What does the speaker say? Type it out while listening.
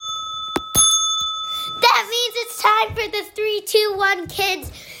time for the 3, 2, 1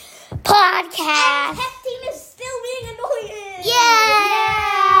 Kids podcast. And Team is still being annoying. Yeah.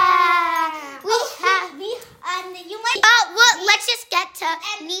 You might. Well, let's just get to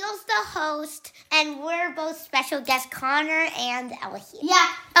Neil's the host, and we're both special guests, Connor and Elihu. Yeah.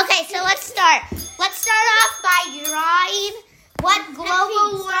 Okay, so let's start. Let's start off by drawing what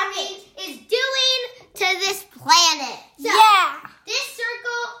global warming is doing to this planet. So, yeah. This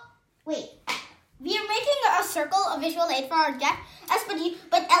circle. Wait. We are making a circle, a visual aid for our guest, but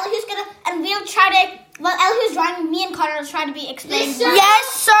Elihu's gonna, and we'll try to. Well, Elihu's drawing. Me and Connor will try to be explaining. Yes,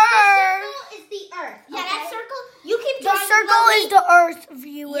 sir. The circle is the Earth. Yeah, Okay. that circle. You keep The drawing. circle is the Earth,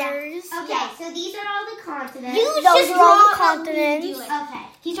 viewers. Yeah. Okay, so these are all the continents. Those just are all the draw continents. Okay,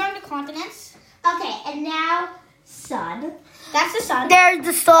 he's drawing the continents. Okay, and now sun. That's the sun. There's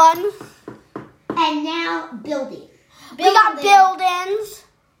the sun. And now building. We got buildings.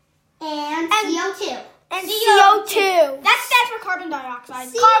 And CO2. And CO2. That stands for carbon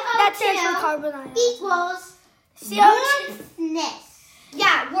dioxide. That stands for carbon dioxide. Equals CO2. warmthness.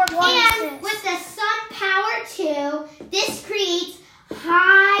 Yeah, and with the sun power too, this creates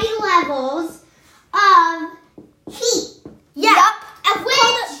high levels of heat. Yeah. Yep. Which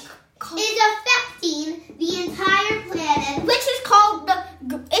is affecting the entire planet. Which is called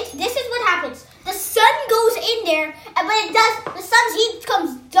this is what happens. The sun goes in there, the sun's heat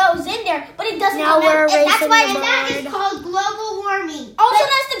goes in there, but it doesn't Now come out. we're And that's why erasing the that board. is called global warming. Also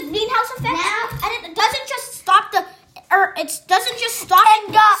known as the greenhouse effect. And it doesn't just stop it doesn't just stop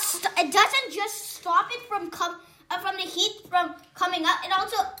it from the heat from coming up. It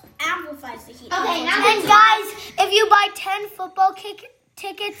also amplifies the heat. Okay, and guys, if you buy 10 football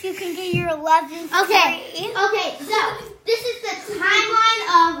tickets, you can get your 11th free. Okay, so this is the timeline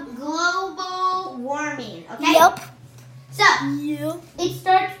of global warming, okay? Yep. So, it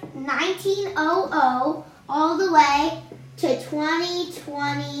starts 1900 all the way to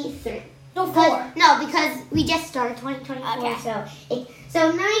 2023. No, because we just started 2024. Okay. So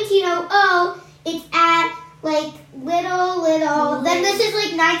 1900, it's at like little. Then this is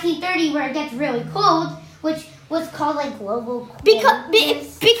like 1930 where it gets really cold, which was called like global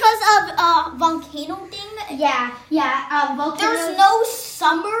coldness. Because of volcano thing. Yeah. Volcanoes. There's no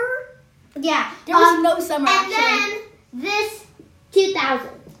summer. Yeah. There was no summer. And then this 2000.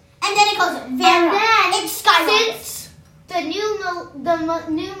 And then it goes very. And then it skyrockets. The new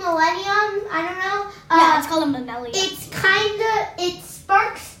millennium, I don't know. It's called a millennium. It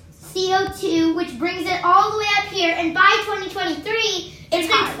sparks CO2, which brings it all the way up here. And by 2023, it's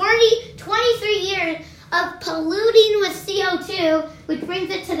been 23 years of polluting with CO2, which brings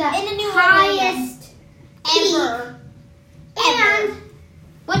it to the highest ever. And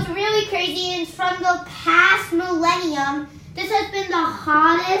what's really crazy is from the past millennium, this has been the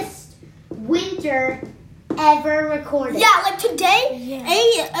hottest winter ever recorded. Yeah, like today,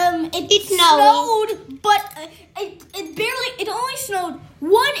 it snowed, but it only snowed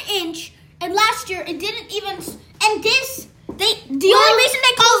 1 inch, and last year it didn't even. And the only reason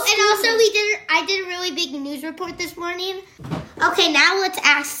they called. And also I did a really big news report this morning. Okay, now let's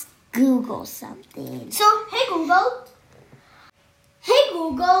ask Google something. So, hey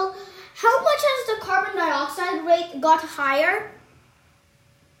Google, how much has the carbon dioxide rate got higher?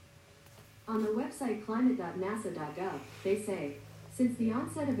 On the website climate.nasa.gov, they say, since the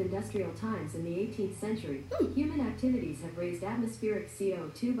onset of industrial times in the 18th century, human activities have raised atmospheric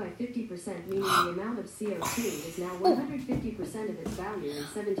CO2 by 50%, meaning the amount of CO2 is now 150% of its value in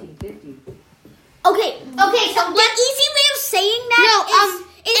 1750. Okay, so the easy way of saying that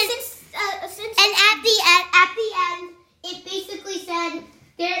is and at the end, it basically said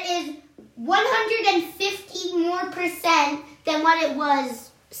there is 150 more percent than what it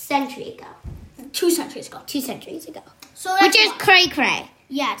was century ago. 2 centuries ago. 2 centuries ago. So which is cray-cray.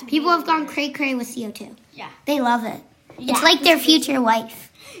 Yeah. People have gone cray-cray with CO2. Yeah. They love it. Yeah, it's like their future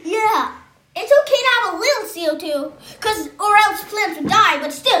wife. Yeah. It's okay to have a little CO2, or else plants would die,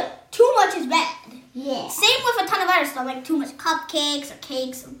 but still, too much is bad. Yeah. Same with a ton of other stuff, like too much cupcakes or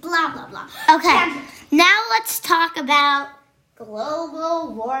cakes, blah, blah, blah. Okay. Now let's talk about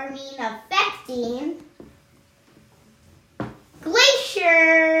global warming affecting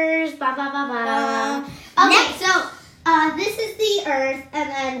glaciers. Okay, so this is the Earth, and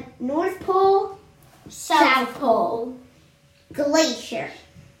then North Pole, South Pole, glacier.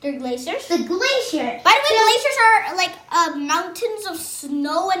 They're glaciers? The glacier. By the way, glaciers are like mountains of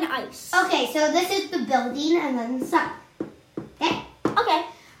snow and ice. Okay, so this is the building and then the sun. Okay? Okay.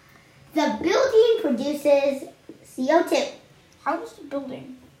 The building produces CO2. How does the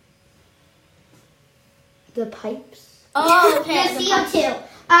building? The pipes. Oh, okay. The CO2.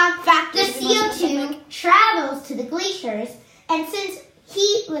 The CO2 travels to the glaciers. And since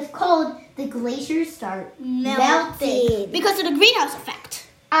heat with cold, the glaciers start melting. Because of the greenhouse effect.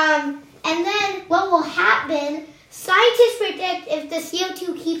 And then what will happen, scientists predict if the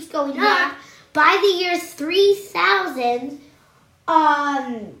CO2 keeps going up, by the year 3000,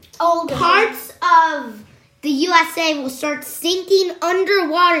 parts of the USA will start sinking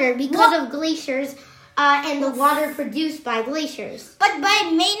underwater because of glaciers and the water produced by glaciers. But by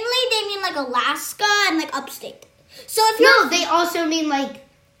mainly, they mean like Alaska and like upstate. So if they also mean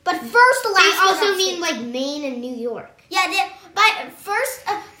but first Alaska. They also mean like Maine and New York. Yeah, first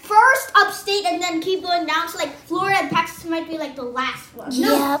upstate and then keep going down. So like Florida and Texas might be like the last one.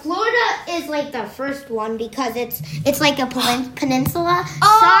 No, Florida is like the first one because it's like a peninsula.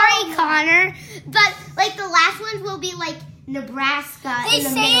 Oh. Sorry, Connor, but like the last ones will be like Nebraska. They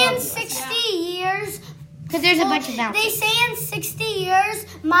say in 60 years. Because there's a bunch of mountains. They say in 60 years,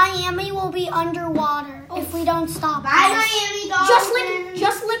 Miami will be underwater if we don't stop. Bye, Miami Dolphins.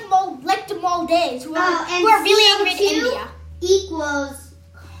 Just like the Maldives, who are and really angry at India. Equals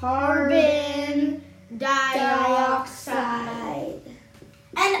carbon dioxide.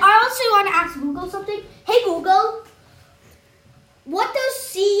 And I also want to ask Google something. Hey Google, what does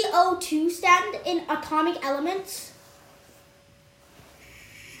CO2 stand in atomic elements?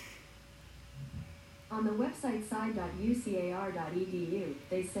 On the website sci.ucar.edu,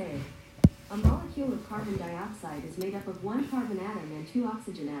 they say, a molecule of carbon dioxide is made up of one carbon atom and two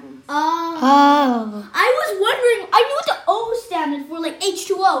oxygen atoms. Oh. I was wondering, I knew what the O standed for, like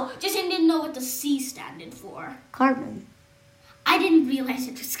H2O, just I didn't know what the C standed for. Carbon. I didn't realize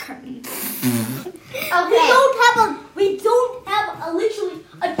it was carbon. Okay. We don't have literally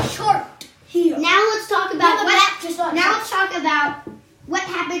a chart here. Now let's talk about what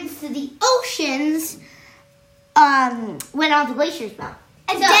happens to the oceans when all the glaciers melt.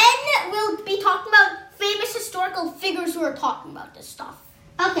 And then we'll be talking about famous historical figures who are talking about this stuff.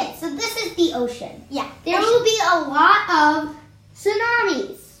 Okay, so this is the ocean. Yeah. There will be a lot of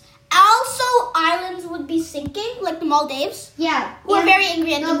tsunamis. Also, islands would be sinking, like the Maldives. Yeah. Who are very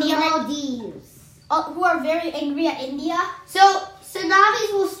angry at the India. Maldives. Who are very angry at India. So,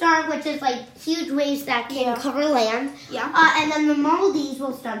 tsunamis will start, which is like huge waves that can cover land. Yeah. And then the Maldives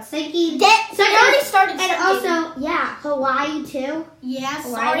will start sinking. They already started sinking. And also, Hawaii too. Yeah,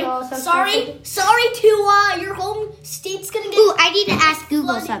 Hawaii sorry to your home state's gonna get. Ooh, I need to ask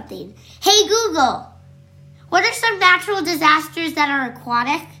Google something. Hey Google, what are some natural disasters that are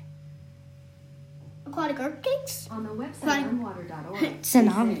aquatic? Aquatic earthquakes? On the website unwater.org,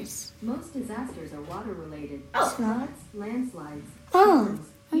 Tsunamis. most disasters are water-related. Oh. Floods, landslides, Oh. storms,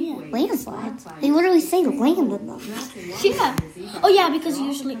 Yeah. heat waves, Landslides. wildfires, They literally say extreme land cold, in them. droughts and water Yeah. diseases Oh, yeah, because are all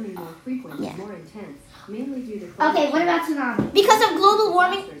usually- becoming more frequent Yeah. and more intense, mainly due to Okay, what about tsunamis? Because of global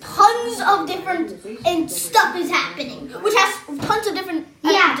warming, tons of different stuff is happening, which has tons of different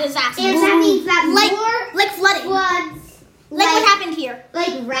disasters. And that means that like flooding, floods, like what happened here.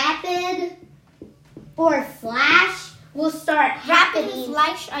 like rapid or flash will start Rapid happening. and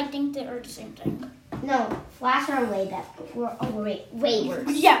flash, I think they are the same thing. No, flash are way worse.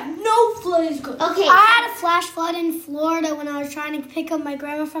 Yeah, no flood is good. Okay, I had a flash flood in Florida when I was trying to pick up my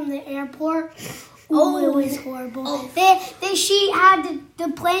grandma from the airport. It was horrible. Oh.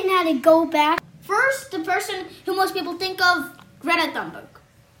 The plane had to go back. First, the person who most people think of, Greta Thunberg,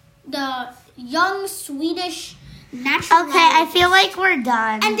 the young Swedish natural. Okay, I feel like we're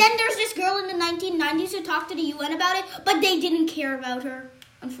done. And then there's this girl in the 1990s who talked to the UN about it, but they didn't care about her,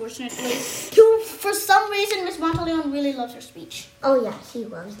 unfortunately. Who, for some reason, Miss Monteleone really loves her speech. Oh yeah, she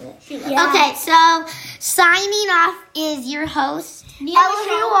loves it. She loves Okay, so signing off is your host, Neel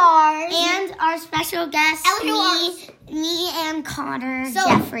Elihu, and our special guest, Elihu me and Connor, So,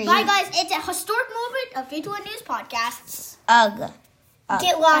 Geffre. bye guys. It's a historic moment of V2N News podcasts. Ugh.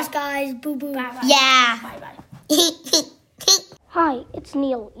 Get lost, guys. Boo boo. Yeah. Bye bye. Hi, it's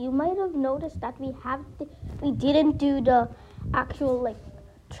Neil. You might have noticed that we didn't do the actual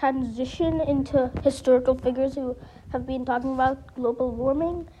transition into historical figures who have been talking about global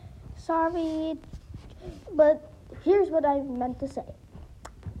warming. Sorry, but here's what I meant to say.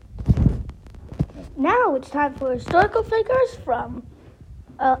 Now it's time for historical figures from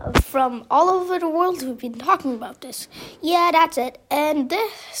all over the world who've been talking about this. Yeah, that's it. And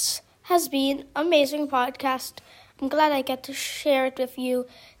this has been an amazing podcast. I'm glad I get to share it with you.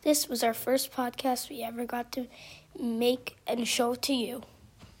 This was our first podcast we ever got to make and show to you.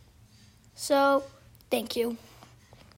 So, thank you.